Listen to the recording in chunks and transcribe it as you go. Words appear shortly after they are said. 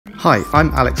Hi, I'm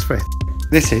Alex Frith.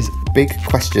 This is Big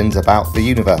Questions About the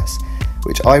Universe,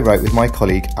 which I wrote with my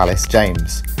colleague Alice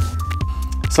James.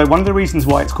 So one of the reasons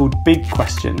why it's called Big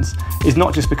Questions is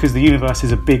not just because the universe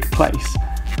is a big place,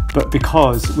 but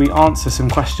because we answer some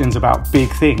questions about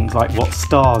big things like what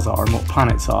stars are and what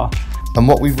planets are. And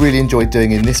what we've really enjoyed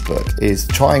doing in this book is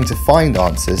trying to find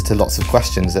answers to lots of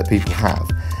questions that people have,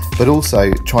 but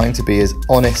also trying to be as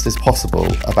honest as possible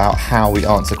about how we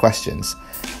answer questions.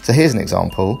 So here's an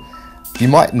example. You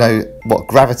might know what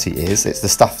gravity is. It's the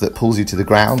stuff that pulls you to the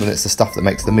ground, and it's the stuff that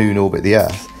makes the moon orbit the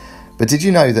Earth. But did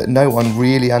you know that no one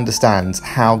really understands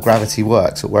how gravity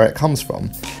works or where it comes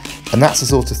from? And that's the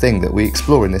sort of thing that we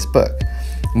explore in this book.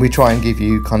 And we try and give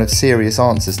you kind of serious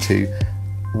answers to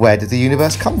where did the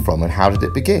universe come from and how did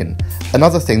it begin?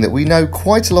 Another thing that we know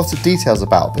quite a lot of details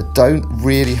about but don't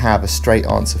really have a straight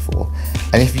answer for.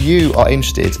 And if you are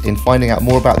interested in finding out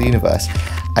more about the universe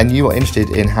and you are interested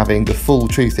in having the full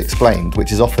truth explained,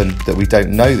 which is often that we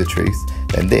don't know the truth,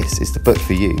 then this is the book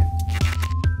for you.